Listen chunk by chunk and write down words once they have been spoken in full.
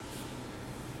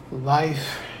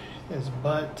Life is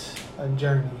but a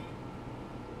journey.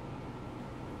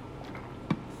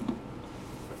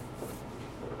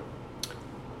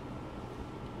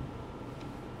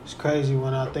 It's crazy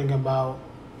when I think about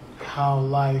how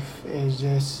life is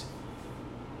just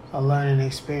a learning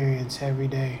experience every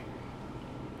day.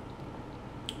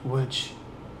 Which,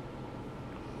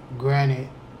 granted,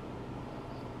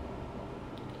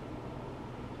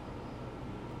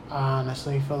 I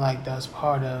honestly feel like that's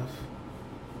part of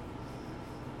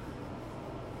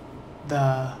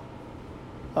the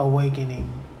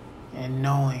awakening and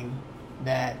knowing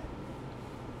that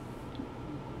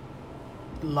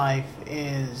life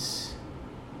is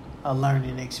a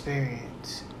learning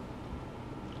experience.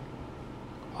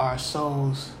 Our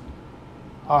souls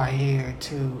are here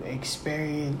to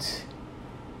experience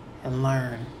and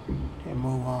learn and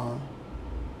move on.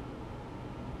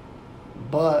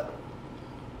 But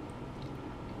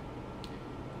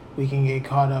we can get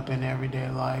caught up in everyday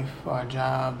life, our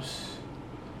jobs,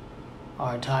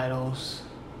 our titles,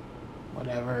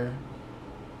 whatever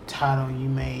title you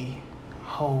may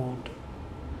hold,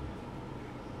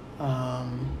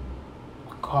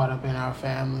 caught up in our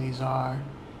families, our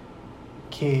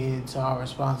kids, our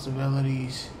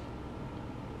responsibilities,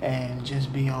 and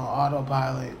just be on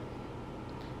autopilot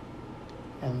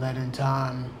and letting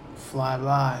time fly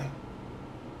by.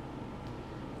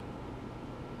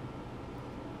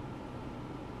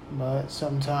 But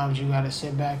sometimes you gotta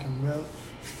sit back and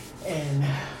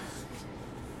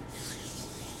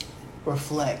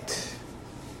reflect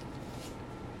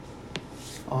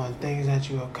on things that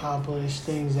you accomplished,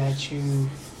 things that you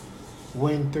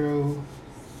went through.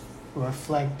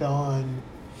 Reflect on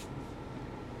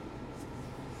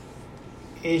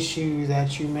issues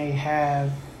that you may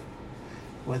have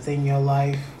within your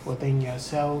life, within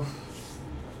yourself.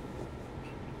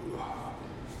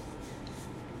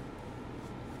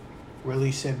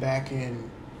 Really sit back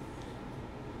and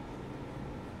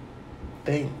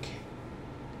think,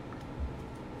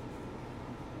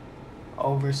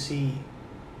 oversee,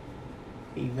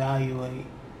 evaluate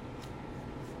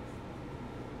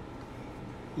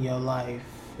your life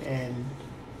and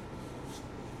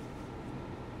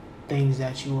things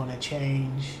that you want to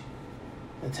change,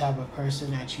 the type of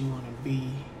person that you want to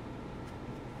be,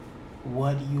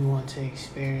 what you want to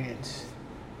experience,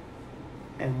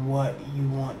 and what you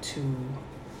want to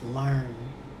learn,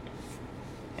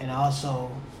 and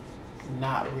also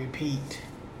not repeat.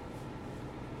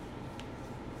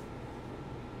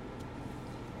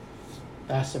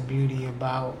 That's the beauty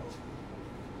about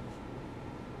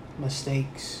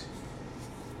mistakes.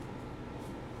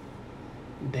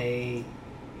 They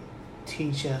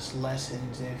teach us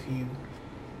lessons if you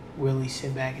really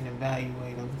sit back and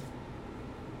evaluate them.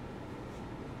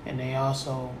 And they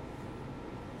also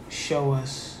show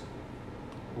us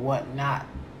what not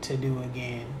to do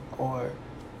again, or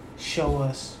show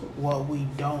us what we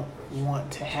don't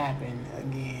want to happen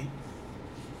again.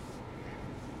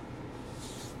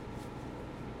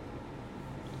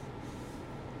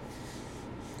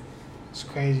 It's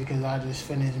crazy because I just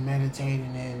finished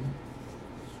meditating and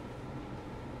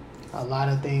a lot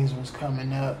of things was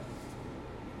coming up.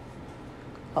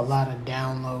 A lot of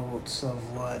downloads of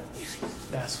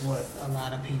that's what a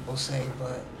lot of people say,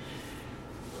 but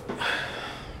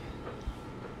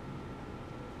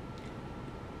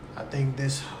I think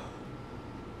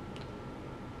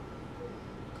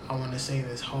I want to say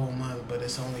this whole month, but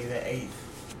it's only the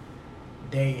 8th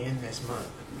day in this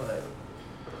month, but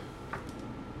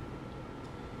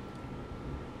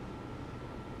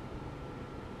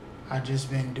I've just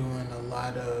been doing a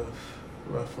lot of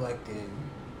reflecting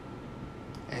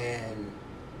and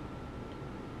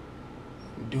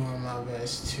doing my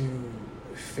best to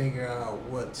figure out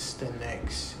what's the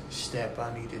next step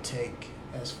I need to take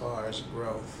as far as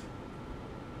growth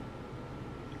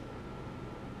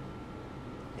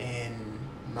in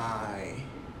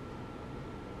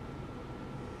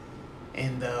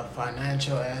the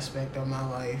financial aspect of my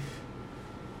life,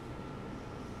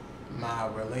 my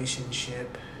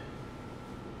relationship,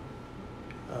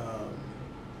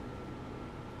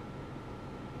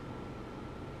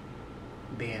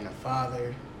 being a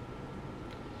father,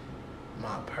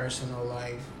 my personal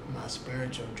life, my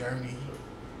spiritual journey.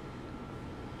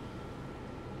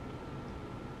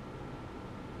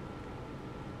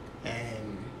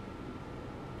 And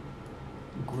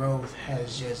growth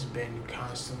has just been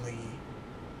constantly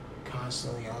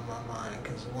on my mind,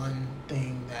 because one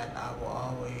thing that I will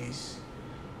always,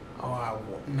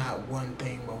 not one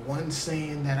thing, but one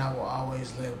saying that I will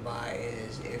always live by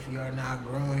is, if you're not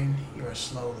growing, you're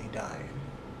slowly dying.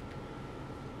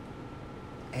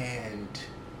 And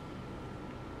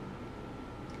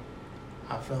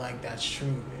I feel like that's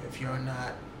true. If you're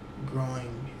not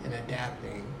growing and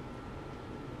adapting,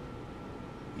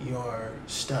 you're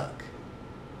stuck.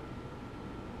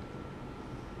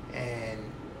 And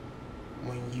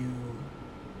when you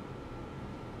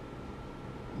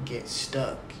get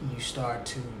stuck, you start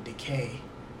to decay.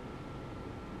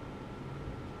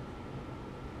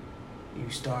 You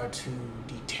start to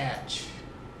detach.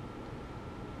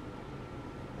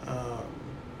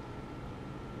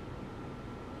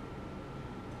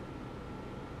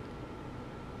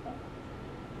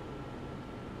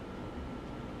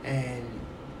 And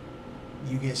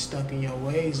you get stuck in your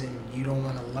ways and you don't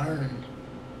want to learn.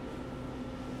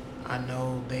 I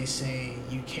know they say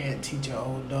you can't teach an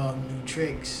old dog new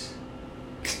tricks.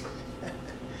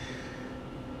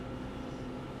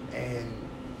 And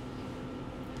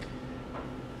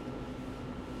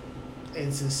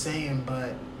it's a saying,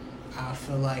 but I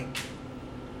feel like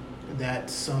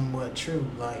that's somewhat true.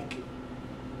 Like,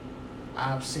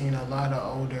 I've seen a lot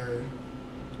of older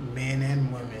men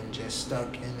and women just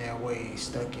stuck in their ways,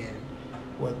 stuck in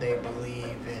what they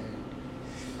believe in.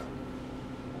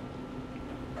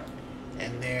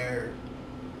 And they're,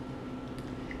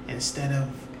 instead of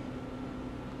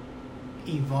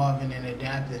evolving and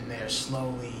adapting, they're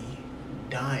slowly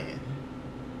dying.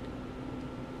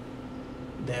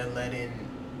 They're letting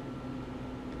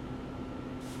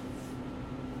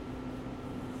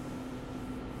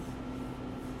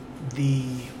the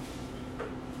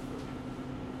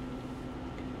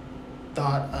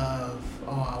thought of,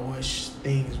 oh, I wish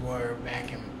things were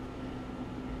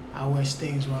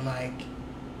like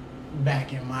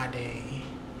back in my day,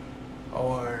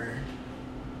 or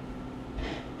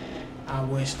I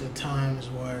wish the times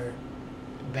were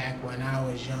back when I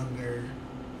was younger.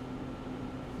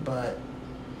 But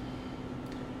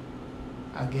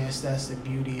I guess that's the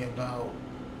beauty about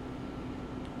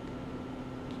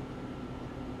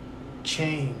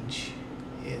change,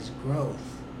 is growth.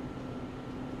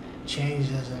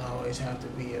 Change doesn't always have to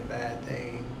be a bad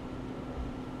thing.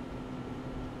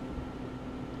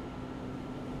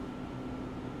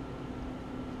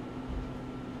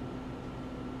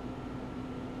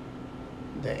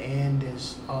 The end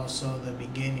is also the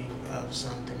beginning of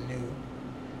something new,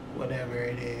 whatever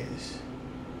it is.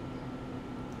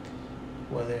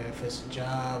 Whether if it's a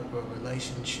job or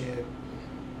relationship,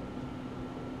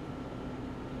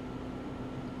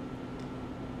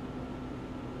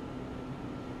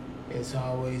 it's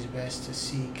always best to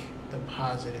seek the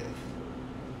positive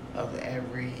of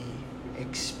every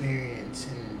experience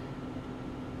and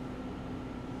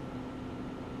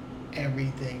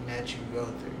everything that you go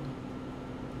through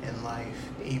in life,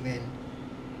 even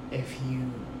if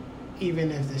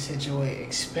the situation,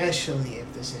 especially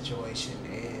if the situation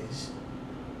is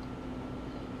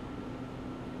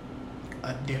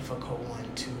a difficult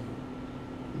one to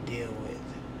deal with.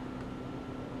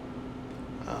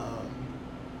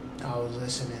 I was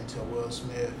listening to Will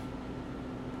Smith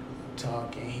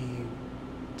talk, and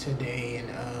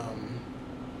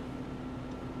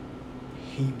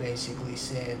he basically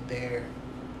said there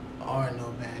are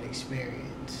no bad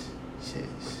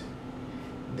experiences.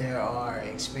 There are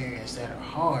experiences that are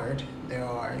hard. There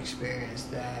are experiences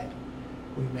that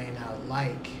we may not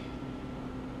like.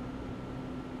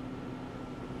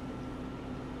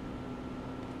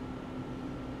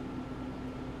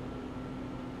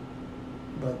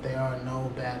 But there are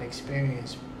no bad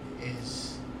experiences,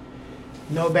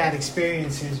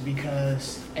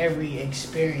 because every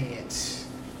experience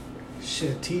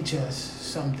should teach us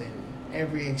something.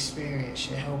 Every experience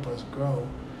should help us grow.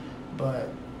 But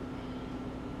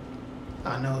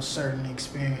I know certain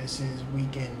experiences we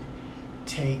can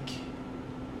take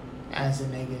as a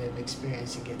negative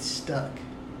experience and get stuck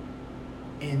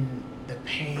in the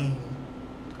pain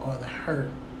or the hurt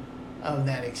of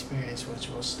that experience, which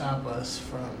will stop us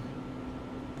from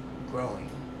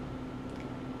growing,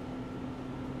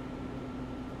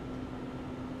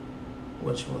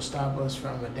 which will stop us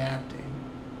from adapting,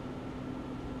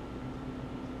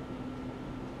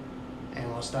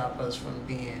 and will stop us from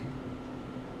being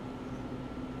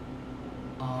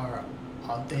our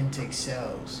authentic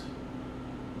selves.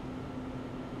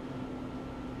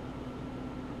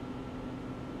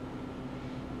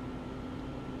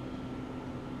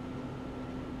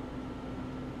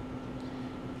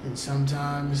 And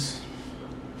sometimes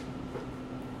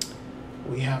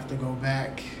we have to go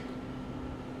back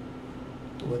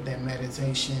with that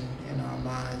meditation in our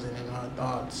minds and in our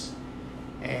thoughts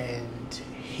and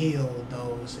heal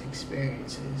those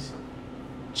experiences,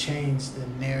 change the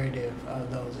narrative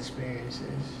of those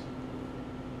experiences.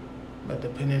 But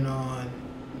depending on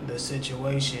the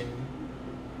situation,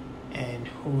 and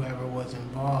whoever was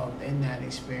involved in that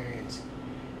experience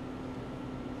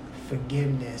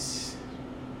forgiveness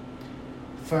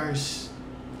first,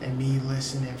 and me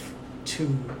listening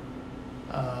to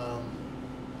a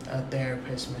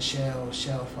therapist, Michelle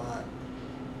Chalfant.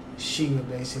 She would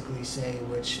basically say,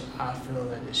 which I feel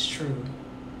that is true,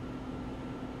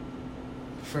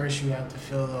 first you have to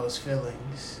feel those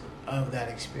feelings of that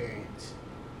experience.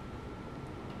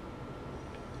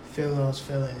 Feel those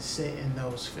feelings, sit in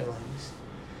those feelings.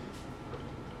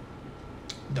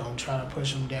 Don't try to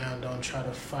push them down, don't try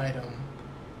to fight them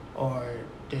or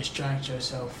distract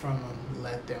yourself from them.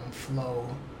 Let them flow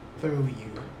through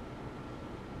you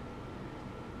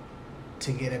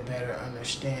to get a better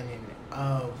understanding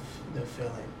of the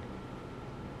feeling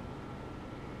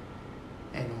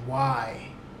and why.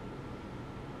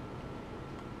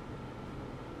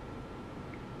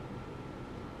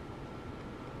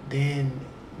 Then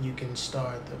you can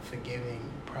start the forgiving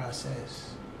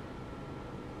process.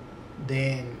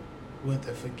 Then with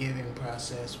the forgiving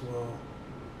process will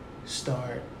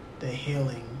start the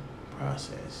healing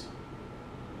process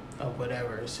of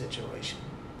whatever situation.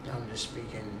 I'm just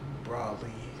speaking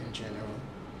broadly in general.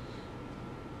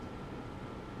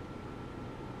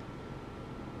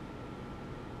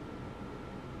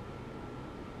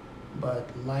 But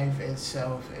life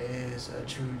itself is a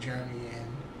true journey, and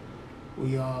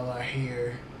we all are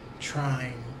here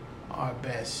trying our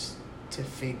best to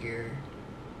figure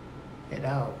it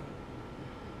out.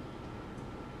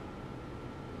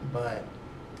 But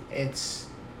it's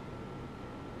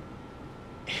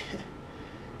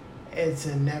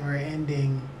a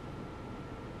never-ending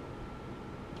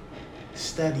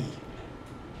study,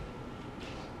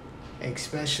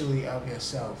 especially of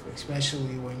yourself,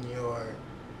 especially when you're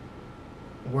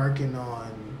working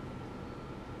on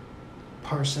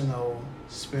personal,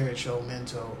 spiritual,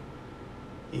 mental,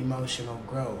 emotional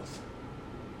growth.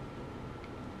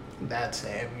 That's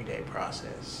an everyday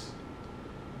process.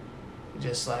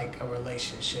 Just like a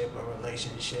relationship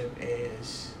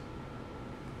is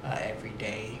an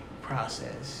everyday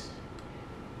process.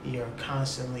 You're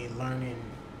constantly learning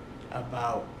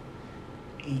about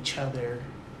each other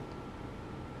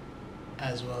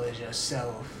as well as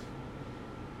yourself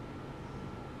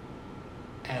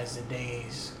as the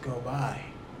days go by.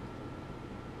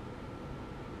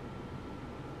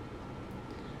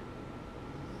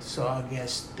 So I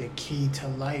guess the key to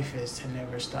life is to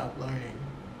never stop learning.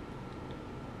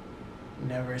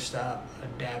 Never stop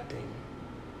adapting.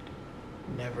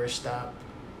 Never stop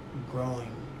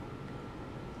growing.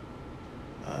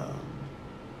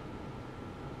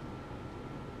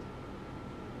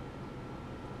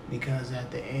 Because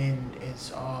at the end,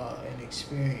 it's all an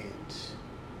experience.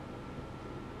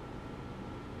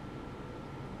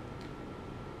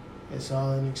 It's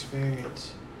all an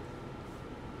experience.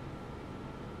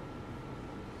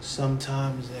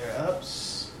 Sometimes they're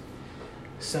ups,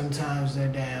 sometimes they're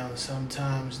down,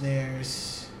 sometimes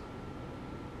there's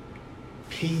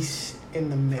peace in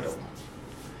the middle.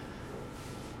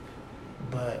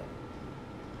 But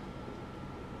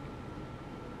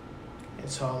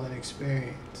it's all an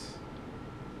experience.